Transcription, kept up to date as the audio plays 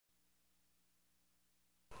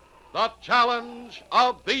The challenge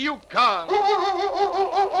of the Yukon.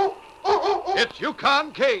 It's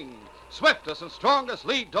Yukon King, swiftest and strongest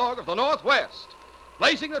lead dog of the Northwest,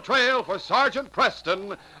 blazing the trail for Sergeant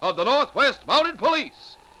Preston of the Northwest Mounted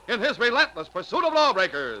Police in his relentless pursuit of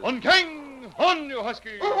lawbreakers. On King! On, you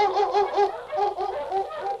husky!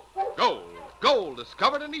 Gold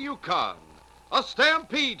discovered in the Yukon. A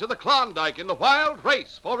stampede to the Klondike in the wild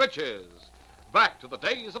race for riches. Back to the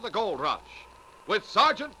days of the gold rush, with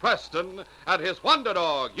Sergeant Preston and his wonder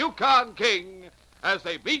dog, Yukon King, as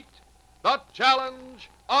they meet the challenge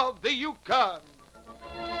of the Yukon.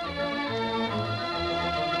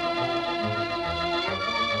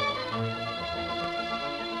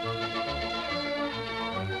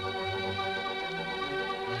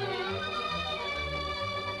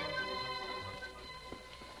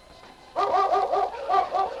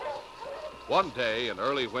 One day in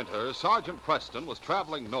early winter, Sergeant Preston was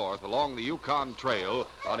traveling north along the Yukon Trail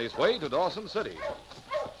on his way to Dawson City.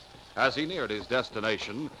 As he neared his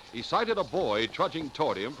destination, he sighted a boy trudging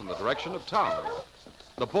toward him from the direction of town.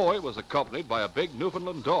 The boy was accompanied by a big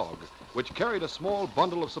Newfoundland dog, which carried a small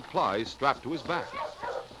bundle of supplies strapped to his back.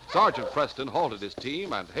 Sergeant Preston halted his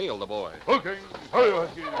team and hailed the boy. Okay. Hurry,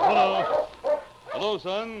 husky. Hello. Hello,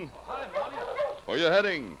 son. Hi, Molly. Where you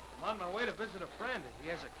heading? I'm on my way to visit a friend. He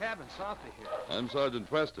has a cabin south of here. I'm Sergeant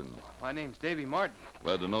Preston. My name's Davy Martin.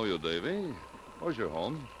 Glad to know you, Davy. Where's your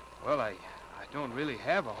home? Well, I don't really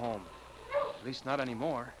have a home. At least not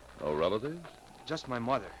anymore. No relatives? Just my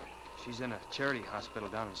mother. She's in a charity hospital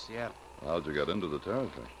down in Seattle. How'd you get into the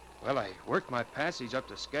territory? Well, I worked my passage up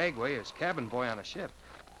to Skagway as cabin boy on a ship.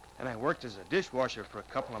 And I worked as a dishwasher for a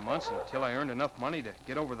couple of months until I earned enough money to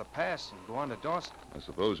get over the pass and go on to Dawson. I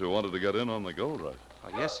suppose you wanted to get in on the gold rush. Oh,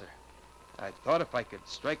 yes, sir. I thought if I could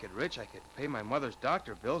strike it rich, I could pay my mother's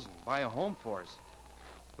doctor bills and buy a home for us.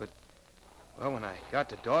 But, well, when I got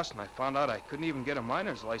to Dawson, I found out I couldn't even get a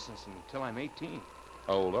miner's license until I'm 18.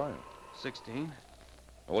 How old are you? 16.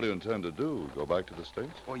 What do you intend to do? Go back to the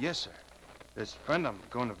States? Oh, yes, sir. This friend I'm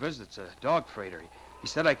going to visit's a dog freighter. He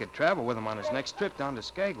said I could travel with him on his next trip down to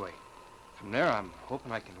Skagway. From there, I'm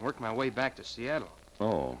hoping I can work my way back to Seattle.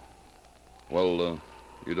 Oh. Well,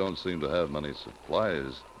 you don't seem to have many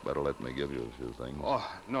supplies. Better let me give you a few things. Oh,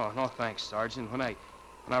 no, thanks, Sergeant. When I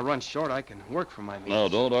run short, I can work for my means. Now,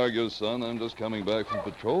 don't argue, son. I'm just coming back from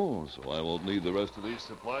patrol, so I won't need the rest of these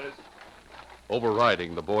supplies.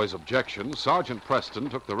 Overriding the boy's objection, Sergeant Preston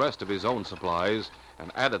took the rest of his own supplies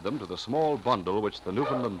and added them to the small bundle which the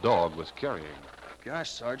Newfoundland dog was carrying.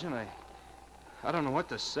 Gosh, Sergeant, I don't know what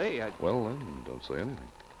to say. Well, then, don't say anything.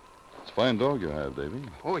 It's a fine dog you have, Davy.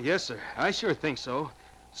 Oh, yes, sir. I sure think so.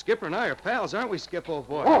 Skipper and I are pals, aren't we, Skip, old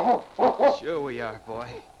boy? Sure we are, boy.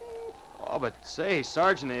 Oh, but say,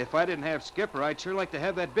 Sergeant, if I didn't have Skipper, I'd sure like to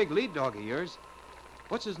have that big lead dog of yours.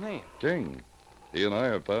 What's his name? King. He and I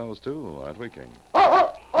are pals, too, aren't we, King?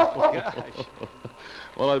 Oh, gosh.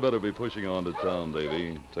 Well, I'd better be pushing on to town,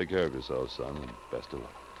 Davy. Take care of yourself, son, and best of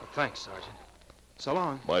luck. Well, thanks, Sergeant. So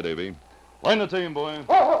long. Bye, Davy. Line the team, boy.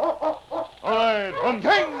 All right, run,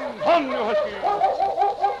 King! Run, you husky!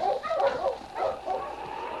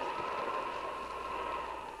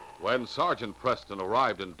 When Sergeant Preston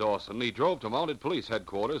arrived in Dawson, he drove to Mounted Police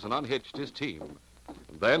headquarters and unhitched his team.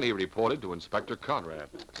 And then he reported to Inspector Conrad.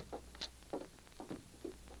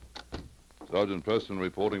 Sergeant Preston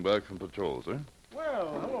reporting back from patrol, sir.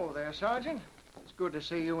 Well, hello there, Sergeant. It's good to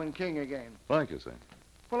see you and King again. Thank you, sir.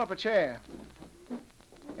 Pull up a chair.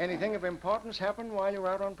 Anything of importance happen while you were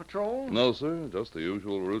out on patrol? No, sir. Just the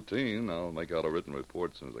usual routine. I'll make out a written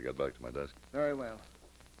report as soon as I get back to my desk. Very well.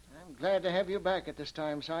 I'm glad to have you back at this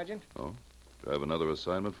time, Sergeant. Oh? Do you have another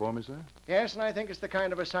assignment for me, sir? Yes, and I think it's the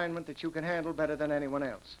kind of assignment that you can handle better than anyone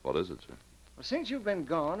else. What is it, sir? Well, since you've been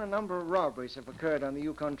gone, a number of robberies have occurred on the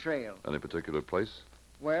Yukon Trail. Any particular place?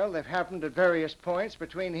 Well, they've happened at various points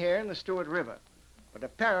between here and the Stewart River. But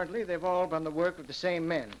apparently they've all been the work of the same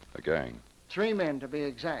men. A gang. 3 men, to be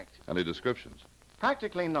exact. Any descriptions?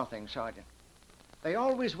 Practically nothing, Sergeant. They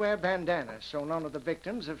always wear bandanas, so none of the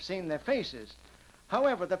victims have seen their faces.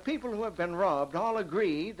 However, the people who have been robbed all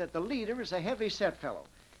agree that the leader is a heavy-set fellow,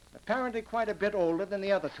 apparently quite a bit older than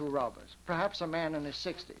the other 2 robbers, perhaps a man in his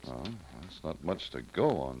 60s. Oh, that's not much to go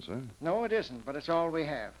on, sir. No, it isn't, but it's all we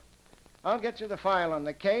have. I'll get you the file on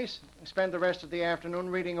the case and spend the rest of the afternoon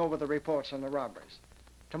reading over the reports on the robberies.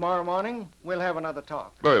 Tomorrow morning, we'll have another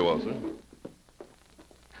talk. Very well, sir.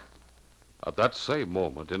 At that same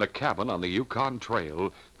moment, in a cabin on the Yukon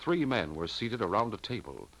Trail, 3 men were seated around a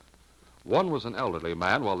table. One was an elderly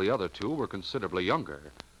man, while the other 2 were considerably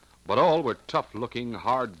younger. But all were tough-looking,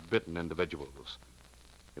 hard-bitten individuals.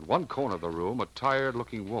 In one corner of the room, a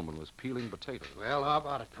tired-looking woman was peeling potatoes. Well, how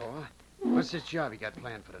about it, Paul? What's this job you got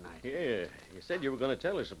planned for tonight? Yeah, you said you were going to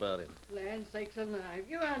tell us about it. Land sakes alive.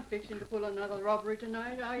 You aren't fixing to pull another robbery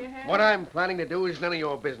tonight, are you, Ham? What I'm planning to do is none of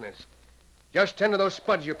your business. Just tend to those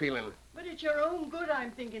spuds you're peeling. But it's your own good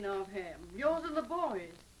I'm thinking of, Ham. Yours and the boys.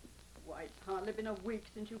 Why, it's hardly been a week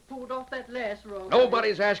since you pulled off that last robbery.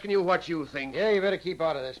 Nobody's asking you what you think. Yeah, you better keep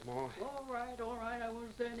out of this, Ma. All right, I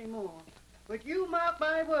won't say any more. But you mark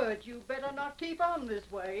my words, you better not keep on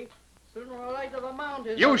this way. Sooner or later the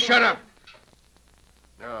mountains... You shut up!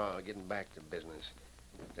 Now, getting back to business.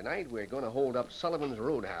 Tonight we're going to hold up Sullivan's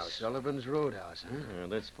Roadhouse. Sullivan's Roadhouse, huh?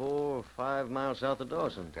 That's 4 or 5 miles south of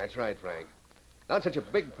Dawson. That's right, Frank. Not such a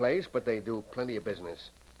big place, but they do plenty of business.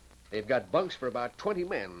 They've got bunks for about 20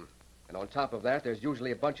 men. And on top of that, there's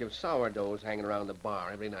usually a bunch of sourdoughs hanging around the bar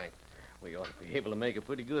every night. We ought to be able to make a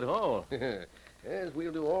pretty good haul. Yes,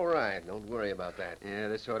 we'll do all right. Don't worry about that. Yeah,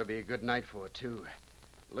 this ought to be a good night for it, too.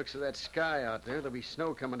 Looks of that sky out there, there'll be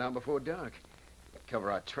snow coming down before dark. Cover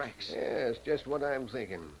our tracks. Yes, just what I'm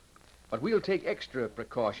thinking. But we'll take extra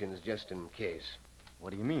precautions just in case.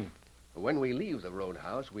 What do you mean? When we leave the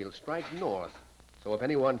roadhouse, we'll strike north. So if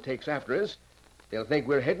anyone takes after us, they'll think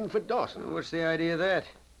we're heading for Dawson. What's the idea of that?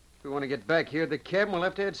 If we want to get back here at the cabin, we'll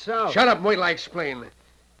have to head south. Shut up and wait till I explain.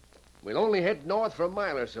 We'll only head north for a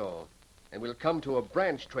mile or so. And we'll come to a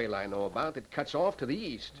branch trail I know about that cuts off to the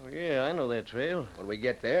east. Oh, yeah, I know that trail. When we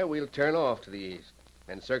get there, we'll turn off to the east.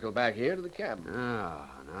 And circle back here to the cabin. Oh,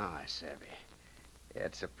 now I savvy.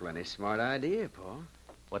 That's a plenty smart idea, Paul.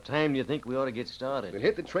 What time do you think we ought to get started? We'll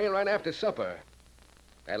hit the trail right after supper.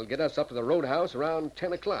 That'll get us up to the roadhouse around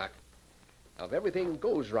 10 o'clock. Now, if everything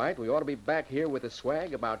goes right, we ought to be back here with the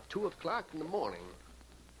swag about 2 o'clock in the morning.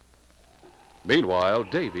 Meanwhile,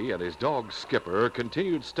 Davy and his dog Skipper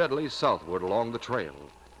continued steadily southward along the trail.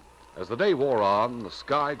 As the day wore on, the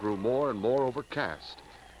sky grew more and more overcast.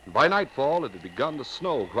 And by nightfall, it had begun to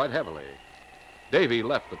snow quite heavily. Davy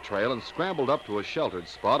left the trail and scrambled up to a sheltered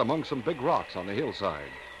spot among some big rocks on the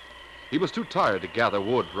hillside. He was too tired to gather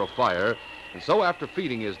wood for a fire, and so after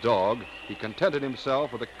feeding his dog, he contented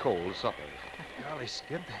himself with a cold supper. Golly,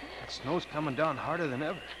 Skip, that snow's coming down harder than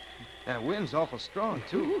ever. That wind's awful strong,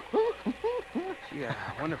 too. Gee, I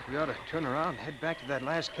wonder if we ought to turn around and head back to that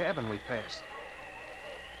last cabin we passed.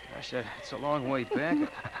 Gosh, it's a long way back.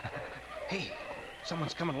 Hey,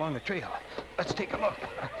 someone's coming along the trail. Let's take a look.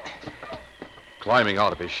 Climbing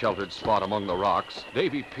out of his sheltered spot among the rocks,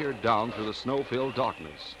 Davy peered down through the snow-filled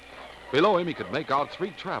darkness. Below him, he could make out 3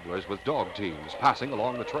 travelers with dog teams passing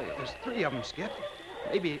along the trail. There's 3 of them, Skip.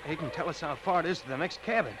 Maybe they can tell us how far it is to the next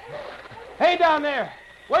cabin. Hey, down there!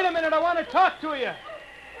 Wait a minute, I want to talk to you.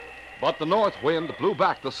 But the north wind blew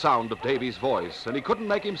back the sound of Davy's voice, and he couldn't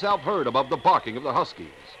make himself heard above the barking of the huskies.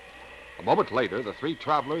 A moment later, the 3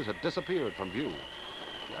 travelers had disappeared from view.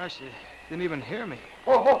 Gosh, they didn't even hear me.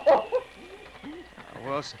 Well,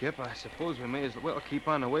 Skip, I suppose we may as well keep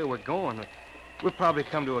on the way we're going. We'll probably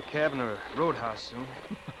come to a cabin or a roadhouse soon.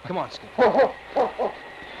 Come on, Skip.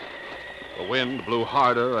 The wind blew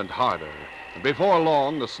harder and harder, and before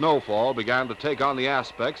long, the snowfall began to take on the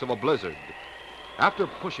aspects of a blizzard. After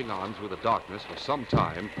pushing on through the darkness for some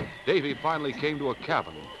time, Davy finally came to a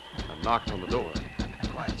cabin and knocked on the door.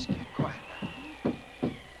 Quiet, Skip, quiet.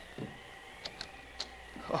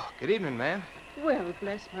 Oh, good evening, ma'am. Well,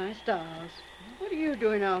 bless my stars. What are you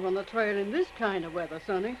doing out on the trail in this kind of weather,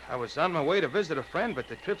 Sonny? I was on my way to visit a friend, but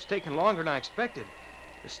the trip's taking longer than I expected.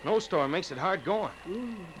 The snowstorm makes it hard going.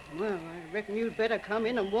 Well, I reckon you'd better come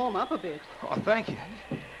in and warm up a bit. Oh, thank you.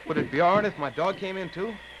 Would it be all right if my dog came in,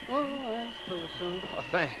 too? Oh, I suppose so. Oh,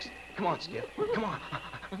 thanks. Come on, Skip. Come on.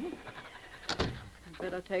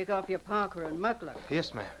 Better take off your parka and muckluck.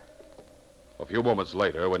 Yes, ma'am. A few moments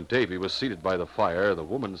later, when Davy was seated by the fire, the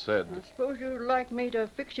woman said, I suppose you'd like me to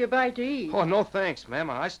fix you a bite to eat. Oh, no thanks,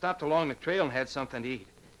 ma'am. I stopped along the trail and had something to eat.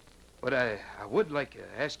 But I would like to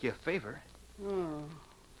ask you a favor. Oh,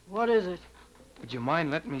 what is it? Would you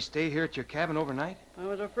mind letting me stay here at your cabin overnight? I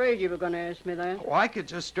was afraid you were going to ask me that. Oh, I could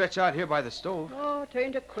just stretch out here by the stove. Oh, it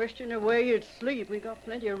ain't a question of where you'd sleep. We got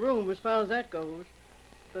plenty of room as far as that goes.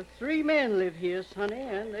 The 3 men live here, Sonny,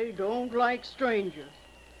 and they don't like strangers.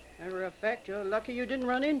 Matter of fact, you're lucky you didn't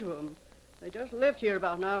run into them. They just left here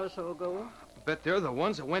about an hour or so ago. Bet they're the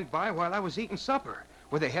ones that went by while I was eating supper.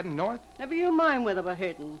 Were they heading north? Never you mind where they were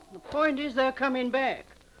heading. The point is they're coming back.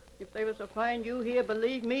 If they was to find you here,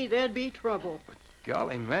 believe me, there'd be trouble.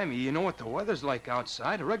 Golly, Mammy, you know what the weather's like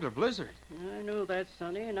outside, a regular blizzard. I know that,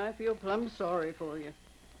 Sonny, and I feel plumb sorry for you.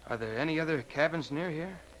 Are there any other cabins near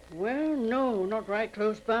here? Well, no, not right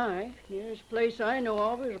close by. Nearest place I know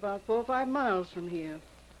of is about 4 or 5 miles from here.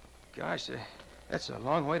 Gosh, That's a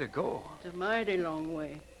long way to go. It's a mighty long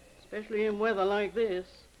way, especially in weather like this.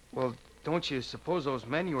 Well, don't you suppose those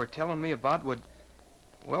men you were telling me about would,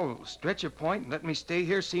 well, stretch a point and let me stay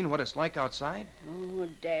here seeing what it's like outside? Oh,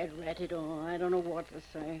 Dad rat it all. I don't know what to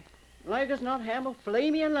say. Like as not have a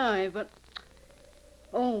flame me alive, but...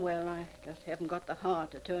 Oh, well, I just haven't got the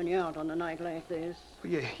heart to turn you out on a night like this.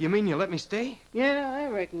 You mean you let me stay? Yeah, I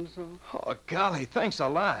reckon so. Oh, golly, thanks a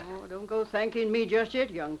lot. Oh, don't go thanking me just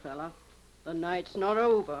yet, young fella. The night's not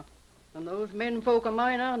over, and those men folk of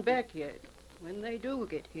mine aren't back yet. When they do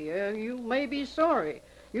get here, you may be sorry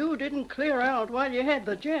you didn't clear out while you had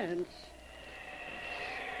the chance.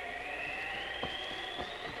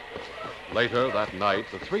 Later that night,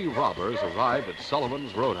 the three robbers arrived at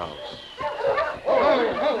Sullivan's Roadhouse.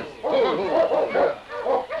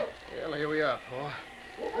 Well, here we are, Paul.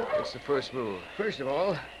 What's the first move? First of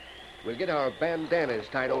all, we'll get our bandanas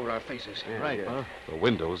tied over our faces. Right, Pa. The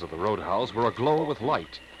windows of the roadhouse were aglow with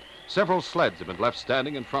light. Several sleds had been left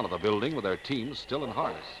standing in front of the building with their teams still in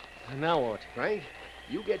harness. Now what? Frank,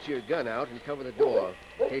 you get your gun out and cover the door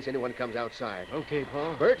in case anyone comes outside. Okay,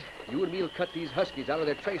 Pa. Bert, you and me will cut these huskies out of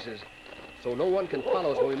their traces so no one can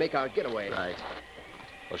follow us when we make our getaway. Right.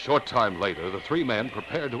 A short time later, the three men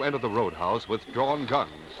prepared to enter the roadhouse with drawn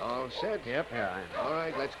guns. All set? Yep. Yeah. All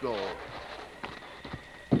right, let's go.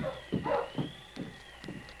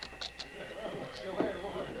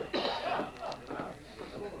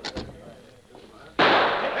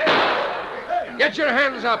 Get your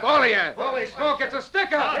hands up, all of you. Holy smoke, it's a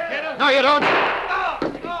stick up! No, you don't.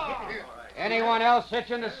 Anyone else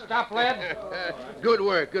hitching the stop lead? Good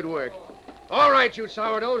work, good work. All right, you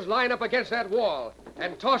sourdoughs, line up against that wall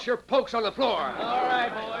and toss your pokes on the floor. All right,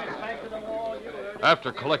 boys, back to the wall. You heard it.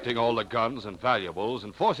 After collecting all the guns and valuables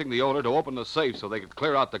and forcing the owner to open the safe so they could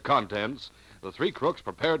clear out the contents, the three crooks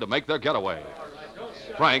prepared to make their getaway.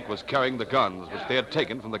 Frank was carrying the guns which they had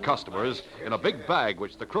taken from the customers in a big bag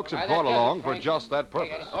which the crooks had brought along for just that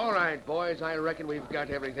purpose. All right, boys, I reckon we've got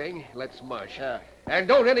everything. Let's mush. And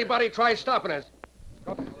don't anybody try stopping us.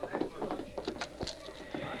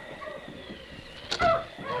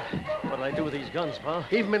 What'll I do with these guns, Pa?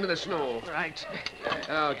 Heave them into the snow. Right.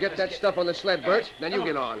 Now, get that stuff on the sled, Bert, then you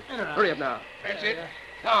get on. Hurry up now. That's it.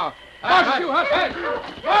 Now, push you,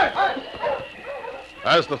 Husk!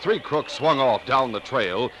 As the three crooks swung off down the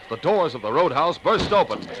trail, the doors of the roadhouse burst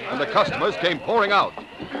open, and the customers came pouring out.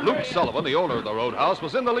 Luke Sullivan, the owner of the roadhouse,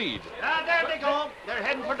 was in the lead. There they go. They're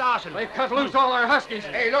heading for Dawson. They've cut loose all our huskies.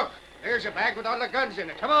 Hey, look. There's a bag with all the guns in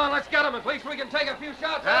it. Come on, let's get them. At least we can take a few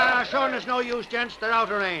shots. Sure, there's no use, gents. They're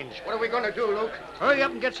out of range. What are we going to do, Luke? Hurry up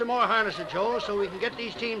and get some more harnesses, Joe, so we can get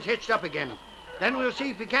these teams hitched up again. Then we'll see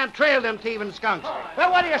if we can't trail them thieving skunks. Well,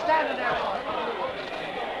 what are you standing there for?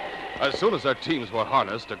 As soon as their teams were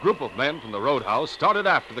harnessed, a group of men from the roadhouse started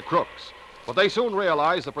after the crooks. But they soon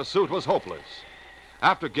realized the pursuit was hopeless.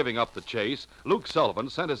 After giving up the chase, Luke Sullivan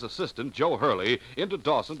sent his assistant, Joe Hurley, into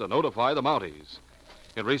Dawson to notify the Mounties.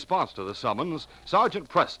 In response to the summons, Sergeant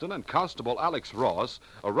Preston and Constable Alex Ross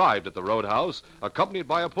arrived at the roadhouse, accompanied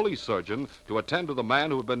by a police surgeon to attend to the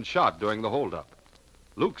man who had been shot during the holdup.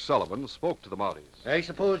 Luke Sullivan spoke to the Mounties. I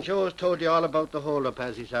suppose Joe's told you all about the holdup,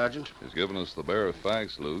 has he, Sergeant? He's given us the bare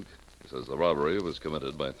facts, Luke. He says the robbery was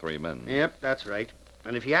committed by three men. Yep, that's right.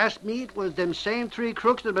 And if you ask me, it was them same three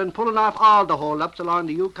crooks that have been pulling off all the holdups along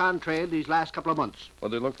the Yukon Trail these last couple of months.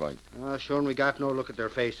 What'd they look like? Sure, we got no look at their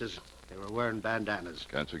faces. They were wearing bandanas.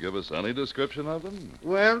 Can't you give us any description of them?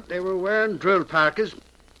 Well, they were wearing drill parkas,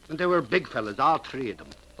 and they were big fellas, all three of them.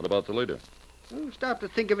 What about the leader? Well, stop to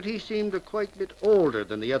think of it, he seemed quite a bit older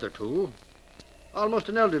than the other two. Almost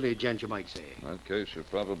an elderly gent, you might say. In that case, you're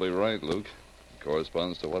probably right, Luke. It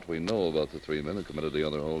corresponds to what we know about the three men who committed the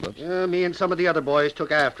other holdups. Me and some of the other boys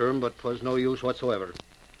took after him, but 'twas no use whatsoever.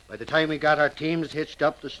 By the time we got our teams hitched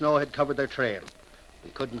up, the snow had covered their trail. We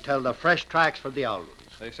couldn't tell the fresh tracks from the old ones.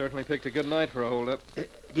 They certainly picked a good night for a holdup.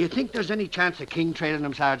 Do you think there's any chance of King trailing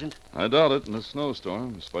them, Sergeant? I doubt it in a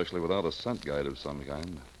snowstorm, especially without a scent guide of some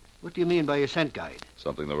kind. What do you mean by a scent guide?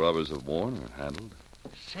 Something the robbers have worn or handled.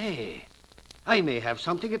 Say, I may have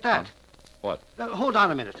something at that. What? Hold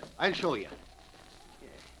on a minute. I'll show you.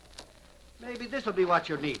 Maybe this'll be what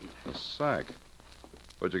you're needing. A sack.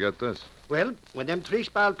 Where'd you get this? Well, when them three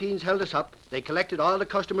spalpeens held us up, they collected all the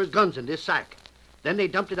customers' guns in this sack. Then they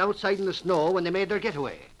dumped it outside in the snow when they made their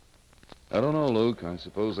getaway. I don't know, Luke. I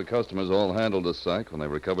suppose the customers all handled the sack when they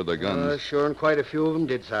recovered their guns. Sure, and quite a few of them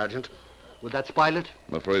did, Sergeant. Would that spoil it?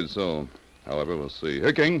 I'm afraid so. However, we'll see.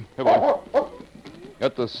 Here, King. Here, boy.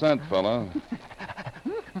 Get the scent, fella.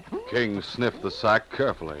 King sniffed the sack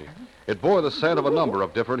carefully. It bore the scent of a number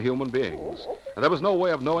of different human beings, and there was no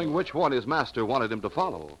way of knowing which one his master wanted him to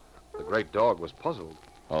follow. The great dog was puzzled.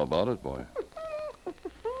 How about it, boy?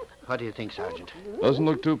 What do you think, Sergeant? Doesn't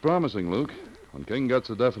look too promising, Luke. When King gets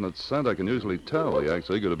a definite scent, I can usually tell he acts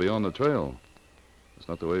eager to be on the trail. It's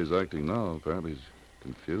not the way he's acting now. Apparently he's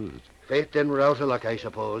confused. Fate didn't rout her luck, I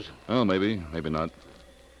suppose. Well, maybe not.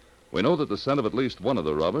 We know that the scent of at least one of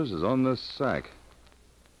the robbers is on this sack.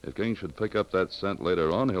 If King should pick up that scent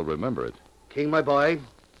later on, he'll remember it. King, my boy,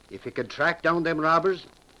 if you can track down them robbers,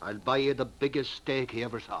 I'll buy you the biggest steak he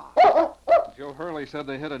ever saw. Joe Hurley said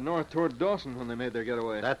they headed north toward Dawson when they made their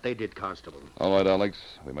getaway. That they did, Constable. All right, Alex.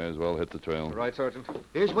 We may as well hit the trail. Right, Sergeant.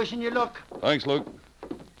 Here's wishing you luck. Thanks, Luke.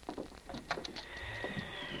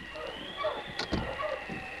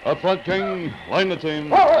 Up front, King. Line the team.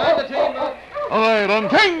 Line the team, Luke. All right, on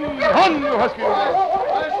King. On, you husky.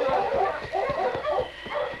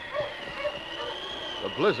 The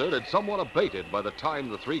blizzard had somewhat abated by the time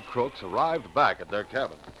the three crooks arrived back at their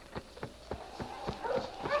cabin.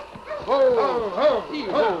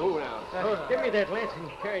 Give me that lantern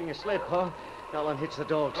you're carrying your sled, Pa. I'll unhitch the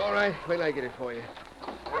dogs. All right, wait till I get it for you.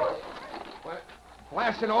 What?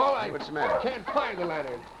 Blast and all, What's the matter? can't find the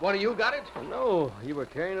lantern. One of you got it? No, you were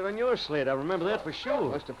carrying it on your sled. I remember that for sure.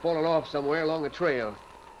 Must have fallen off somewhere along the trail.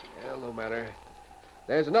 Well, no matter.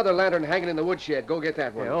 There's another lantern hanging in the woodshed. Go get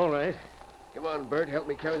that one. Yeah, all right. Come on, Bert. Help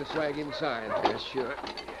me carry the swag inside. Yes, sure.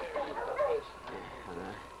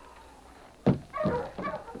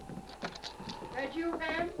 That you,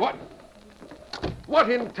 Ham? What? What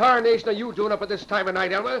in tarnation are you doing up at this time of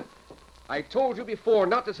night, Elmer? I told you before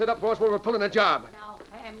not to sit up for us when we were pulling a job. Now,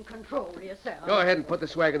 Ham, control yourself. Go ahead and put the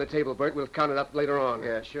swag on the table, Bert. We'll count it up later on.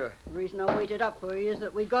 Yeah, sure. The reason I waited up for you is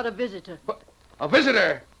that we got a visitor. A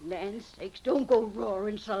visitor? Land sakes, don't go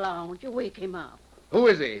roaring so loud. You wake him up. Who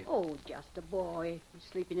is he? Oh, just a boy. He's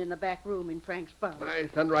sleeping in the back room in Frank's barn. My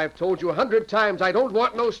thunder, I've told you 100 times I don't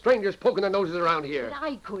want no strangers poking their noses around here. But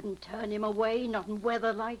I couldn't turn him away, not in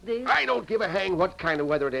weather like this. I don't give a hang what kind of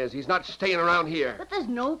weather it is. He's not staying around here. But there's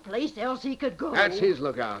no place else he could go. That's his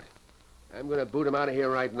lookout. I'm going to boot him out of here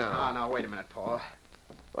right now. Oh, now, wait a minute, Paul.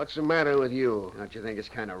 What's the matter with you? Don't you think it's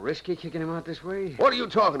kind of risky kicking him out this way? What are you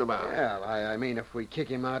talking about? Well, I mean, if we kick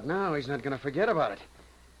him out now, he's not going to forget about it.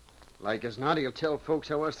 Like as not, he'll tell folks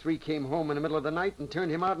how us three came home in the middle of the night and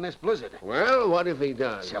turned him out in this blizzard. Well, what if he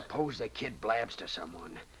does? Suppose the kid blabs to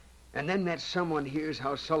someone. And then that someone hears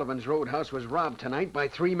how Sullivan's Roadhouse was robbed tonight by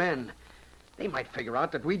 3 men. They might figure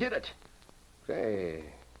out that we did it. Say,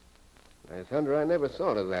 my thunder, I never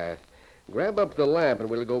thought of that. Grab up the lamp and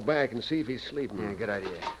we'll go back and see if he's sleeping. Yeah, good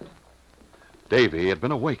idea. Davy had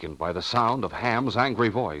been awakened by the sound of Ham's angry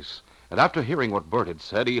voice, and after hearing what Bert had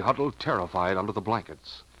said, he huddled terrified under the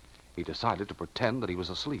blankets. He decided to pretend that he was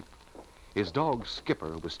asleep. His dog, Skipper,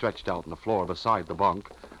 who was stretched out on the floor beside the bunk,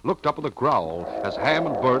 looked up with a growl as Ham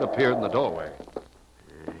and Bert appeared in the doorway.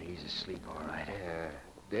 He's asleep, all right. Yeah,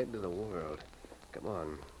 dead to the world. Come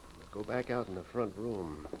on, let's go back out in the front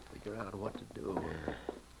room, figure out what to do.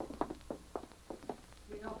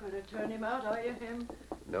 You're not going to turn him out, are you, Ham?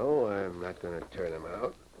 No, I'm not going to turn him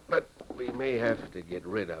out, but we may have to get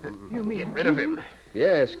rid of him. You mean Get rid of him?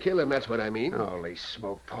 Yes, kill him, that's what I mean. Holy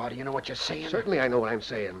smoke, Pa. Do you know what you're saying? Certainly I know what I'm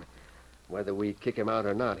saying. Whether we kick him out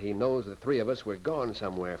or not, he knows the 3 of us were gone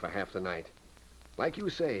somewhere for half the night. Like you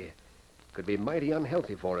say, could be mighty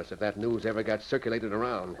unhealthy for us if that news ever got circulated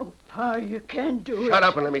around. Oh, Pa, you can't do it. Shut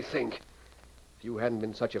up and let me think. If you hadn't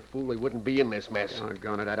been such a fool, we wouldn't be in this mess.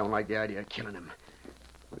 Doggone it, I don't like the idea of killing him.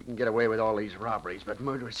 We can get away with all these robberies, but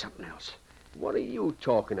murder is something else. What are you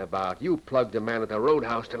talking about? You plugged a man at the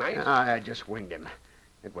roadhouse tonight. I just winged him.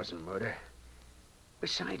 It wasn't murder.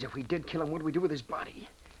 Besides, if we did kill him, what do we do with his body?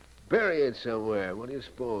 Bury it somewhere. What do you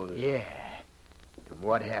suppose? Yeah. And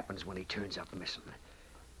what happens when he turns up missing?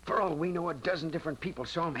 For all we know, a dozen different people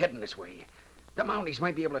saw him heading this way. The Mounties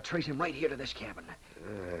might be able to trace him right here to this cabin.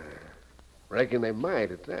 Reckon they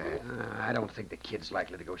might at that. I don't think the kid's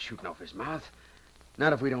likely to go shooting off his mouth.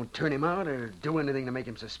 Not if we don't turn him out or do anything to make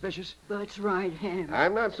him suspicious. That's right, Ham.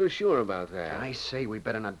 I'm not so sure about that. I say we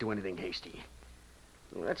better not do anything hasty.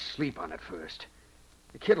 Let's sleep on it first.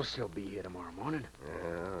 The kid'll still be here tomorrow morning.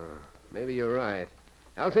 Maybe you're right.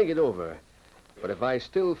 I'll think it over. But if I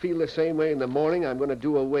still feel the same way in the morning, I'm going to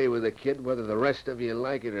do away with the kid, whether the rest of you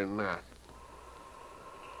like it or not.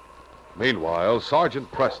 Meanwhile,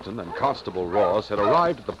 Sergeant Preston and Constable Ross had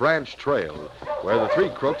arrived at the branch trail, where the 3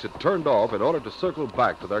 crooks had turned off in order to circle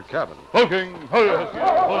back to their cabin. Ho, King. Ho, husky.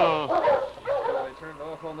 They turned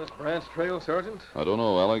off on this branch trail, Sergeant? I don't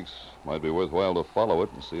know, Alex. Might be worthwhile to follow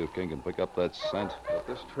it and see if King can pick up that scent. If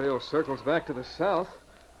this trail circles back to the south,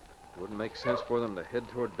 it wouldn't make sense for them to head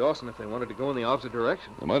toward Dawson if they wanted to go in the opposite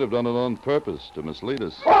direction. They might have done it on purpose to mislead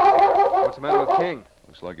us. What's the matter with King?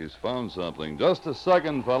 Looks like he's found something. Just a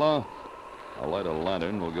second, fella. I'll light a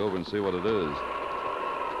lantern. We'll go over and see what it is.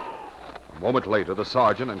 A moment later, the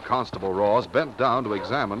sergeant and Constable Ross bent down to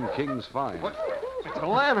examine King's find. What? It's a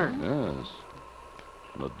lantern. Yes.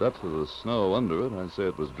 From the depth of the snow under it, I'd say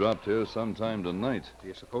it was dropped here sometime tonight. Do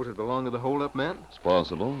you suppose it belonged to the hold-up men? It's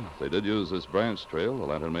possible. If they did use this branch trail, the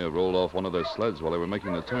lantern may have rolled off one of their sleds while they were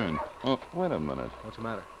making the turn. Oh, wait a minute. What's the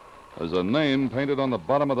matter? There's a name painted on the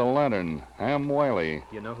bottom of the lantern. Ham Wiley.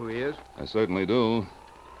 You know who he is? I certainly do.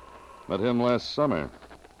 Met him last summer.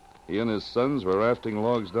 He and his sons were rafting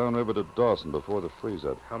logs downriver to Dawson before the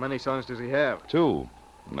freeze-up. How many sons does he have? 2.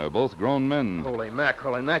 And they're both grown men. Holy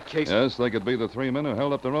mackerel, in that case... Yes, they could be the 3 men who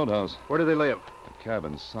held up the roadhouse. Where do they live? A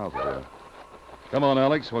cabin south of here. Come on,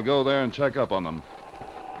 Alex. We'll go there and check up on them.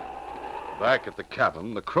 Back at the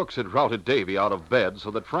cabin, the crooks had routed Davy out of bed so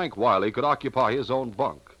that Frank Wiley could occupy his own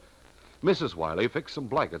bunk. Mrs. Wiley fixed some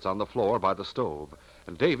blankets on the floor by the stove,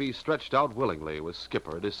 and Davy stretched out willingly with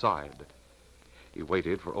Skipper at his side. He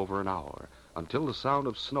waited for over an hour until the sound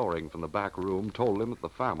of snoring from the back room told him that the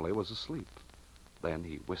family was asleep. Then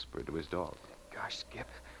he whispered to his dog. Gosh, Skip,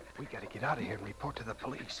 we gotta get out of here and report to the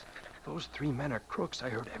police. Those 3 men are crooks. I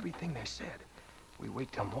heard everything they said. We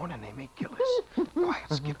wait till morning, they may kill us. Quiet,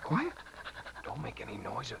 Skip, quiet. Don't make any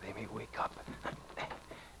noise or they may wake up.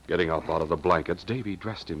 Getting up out of the blankets, Davy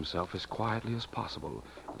dressed himself as quietly as possible,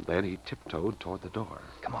 and then he tiptoed toward the door.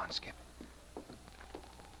 Come on, Skip.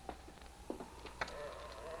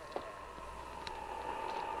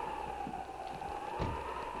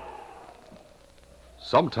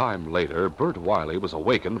 Sometime later, Bert Wiley was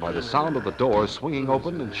awakened by the sound of the door swinging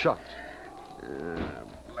open and shut.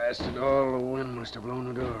 Blasted all the wind must have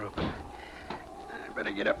blown the door open. I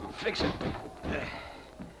better get up and fix it.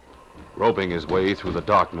 Groping his way through the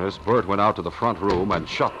darkness, Bert went out to the front room and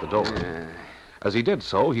shut the door. As he did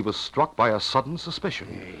so, he was struck by a sudden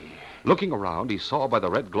suspicion. Looking around, he saw by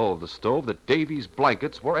the red glow of the stove that Davy's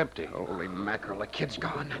blankets were empty. Holy mackerel, the kid's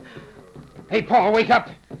gone. Hey, Paul, wake up.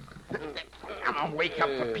 Come on, wake up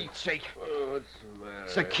for Pete's sake. What's the matter?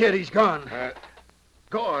 It's the kid. He's gone.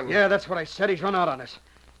 Gone? Yeah, that's what I said. He's run out on us.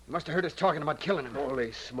 He must have heard us talking about killing him.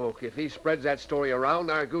 Holy smoke. If he spreads that story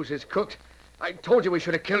around, our goose is cooked. I told you we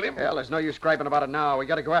should have killed him. Hell, there's no use griping about it now. We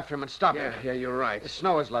got to go after him and stop him. Yeah, you're right. The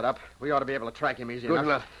snow has let up. We ought to be able to track him easy Good enough.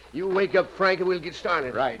 enough. You wake up Frank and we'll get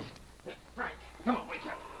started. Right. Frank, come on, wake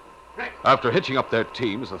up. Frank. After hitching up their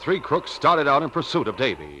teams, the 3 crooks started out in pursuit of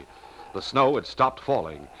Davy. The snow had stopped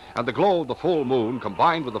falling, and the glow of the full moon,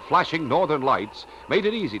 combined with the flashing northern lights, made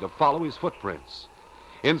it easy to follow his footprints.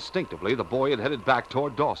 Instinctively, the boy had headed back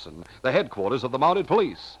toward Dawson, the headquarters of the mounted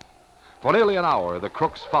police. For nearly an hour, the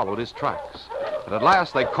crooks followed his tracks, and at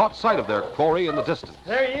last they caught sight of their quarry in the distance.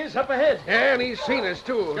 There he is, up ahead. Yeah, and he's seen us,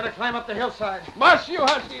 too. Gonna climb up the hillside. Mush, you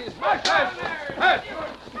huskies! Mush, mush! Mush!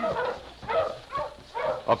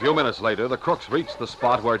 A few minutes later, the crooks reached the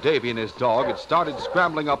spot where Davy and his dog had started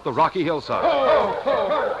scrambling up the rocky hillside.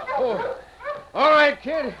 Oh. All right,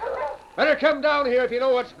 kid. Better come down here if you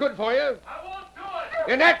know what's good for you. I won't do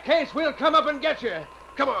it. In that case, we'll come up and get you.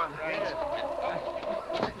 Come on.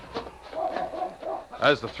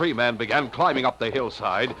 As the 3 men began climbing up the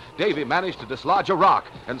hillside, Davy managed to dislodge a rock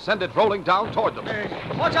and send it rolling down toward them.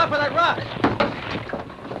 Watch out for that rock.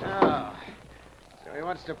 Oh. So he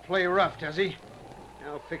wants to play rough, does he?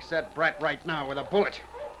 I'll fix that brat right now with a bullet.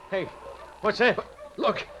 Hey, what's that?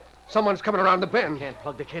 Look, someone's coming around the bend. Can't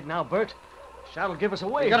plug the kid now, Bert. Shot'll give us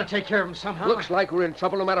away. We gotta take care of him somehow. Looks like we're in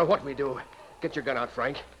trouble no matter what we do. Get your gun out,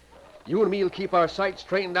 Frank. You and me'll keep our sights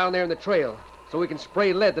trained down there in the trail so we can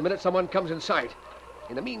spray lead the minute someone comes in sight.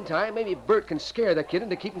 In the meantime, maybe Bert can scare the kid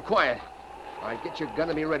into keeping quiet. All right, get your gun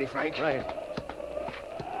and be ready, Frank. Right.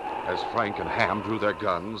 As Frank and Ham drew their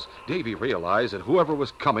guns, Davy realized that whoever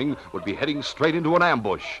was coming would be heading straight into an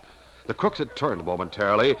ambush. The crooks had turned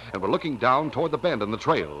momentarily and were looking down toward the bend in the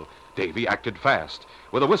trail. Davy acted fast.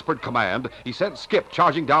 With a whispered command, he sent Skip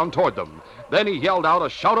charging down toward them. Then he yelled out a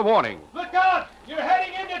shout of warning. Look out! You're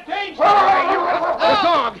heading into danger! The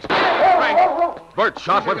dog! Frank! Bert's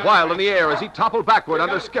shot went wild in the air as he toppled backward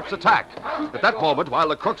under Skip's attack. At that moment, while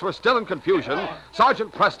the crooks were still in confusion,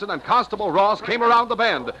 Sergeant Preston and Constable Ross came around the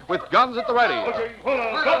bend with guns at the ready. Okay, hold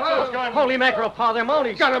on. Stop those guys. Holy mackerel, Pa, they're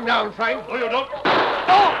Mounties. Gun him down, Frank. Oh, you don't.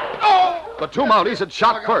 The 2 Mounties had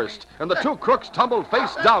shot first, and the 2 crooks tumbled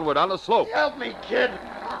face downward on the slope. Help me, kid.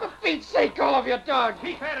 For Pete's sake, all of you, dog.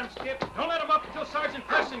 Keep at him, Skip. Don't let him up until Sergeant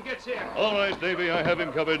Preston gets here. All right, Davy, I have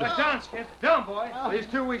him covered. Down, Skip. Down, boy. These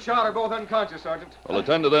 2 we shot are both unconscious, Sergeant. We'll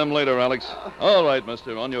attend to them later, Alex. All right,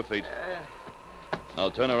 mister, on your feet. Now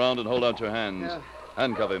turn around and hold out your hands.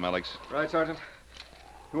 Handcuff him, Alex. Right, Sergeant.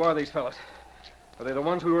 Who are these fellas? Are they the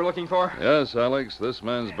ones we were looking for? Yes, Alex, this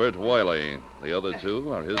man's Bert Wiley. The other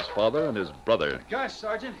two are his father and his brother. Gosh,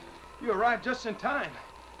 Sergeant, you arrived just in time.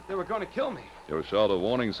 They were going to kill me. Your shout of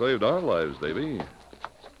warning saved our lives, Davy.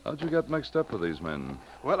 How'd you get mixed up with these men?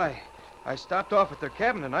 Well, I stopped off at their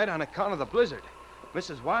cabin tonight on account of the blizzard.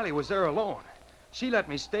 Mrs. Wiley was there alone. She let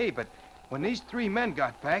me stay, but when these 3 men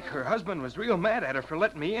got back, her husband was real mad at her for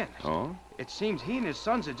letting me in. Oh? It seems he and his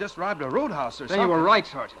sons had just robbed a roadhouse or something. Then you were right,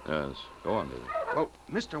 Sergeant. Yes. Go on, Davy. Well,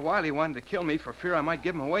 Mr. Wiley wanted to kill me for fear I might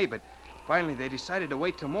give him away, but finally they decided to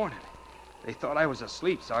wait till morning. They thought I was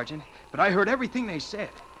asleep, Sergeant, but I heard everything they said.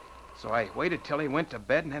 So I waited till he went to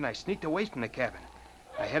bed, and then I sneaked away from the cabin.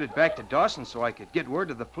 I headed back to Dawson so I could get word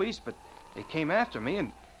to the police, but they came after me,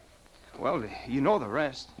 and, well, you know the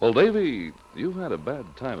rest. Well, Davy, you've had a bad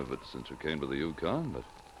time of it since you came to the Yukon, but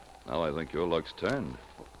now I think your luck's turned.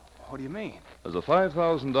 What do you mean? There's a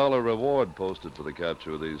 $5,000 reward posted for the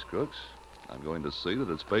capture of these crooks. I'm going to see that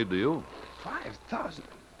it's paid to you. 5,000?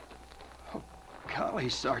 Oh, golly,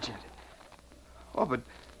 Sergeant. Oh, but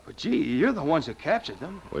gee, you're the ones who captured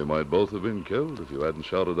them. We might both have been killed if you hadn't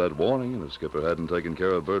shouted that warning and if Skipper hadn't taken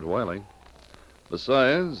care of Bert Wiley.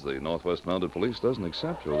 Besides, the Northwest Mounted Police doesn't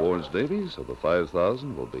accept rewards, Davy, so the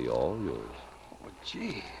 $5,000 will be all yours. Oh,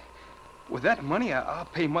 gee. With that money, I'll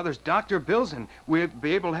pay Mother's doctor bills, and we'll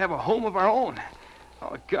be able to have a home of our own.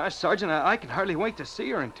 Oh, gosh, Sergeant, I can hardly wait to see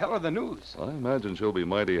her and tell her the news. I imagine she'll be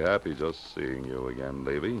mighty happy just seeing you again,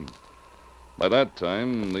 Davy. By that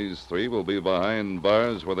time, these 3 will be behind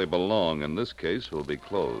bars where they belong, and this case will be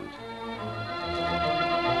closed.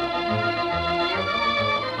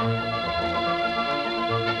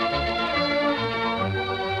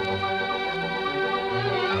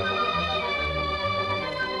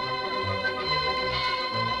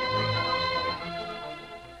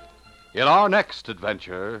 In our next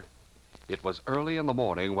adventure, it was early in the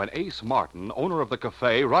morning when Ace Martin, owner of the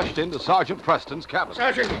cafe, rushed into Sergeant Preston's cabin.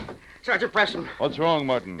 Sergeant Preston. What's wrong,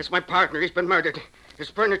 Martin? It's my partner. He's been murdered. His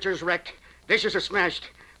furniture's wrecked. Dishes are smashed.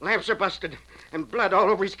 Lamps are busted. And blood all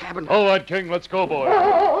over his cabin. All right, King, let's go, boy.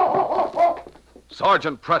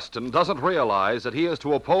 Sergeant Preston doesn't realize that he is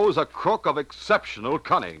to oppose a crook of exceptional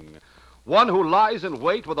cunning. One who lies in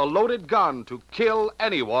wait with a loaded gun to kill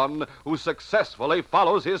anyone who successfully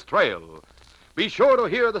follows his trail. Be sure to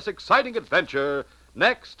hear this exciting adventure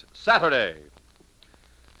next Saturday.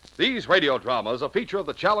 These radio dramas, a feature of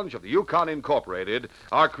the Challenge of the Yukon Incorporated,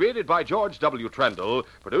 are created by George W. Trendle,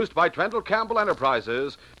 produced by Trendle Campbell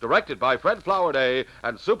Enterprises, directed by Fred Flowerday,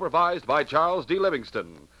 and supervised by Charles D.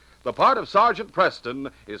 Livingston. The part of Sergeant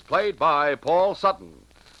Preston is played by Paul Sutton.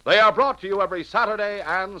 They are brought to you every Saturday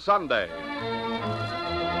and Sunday.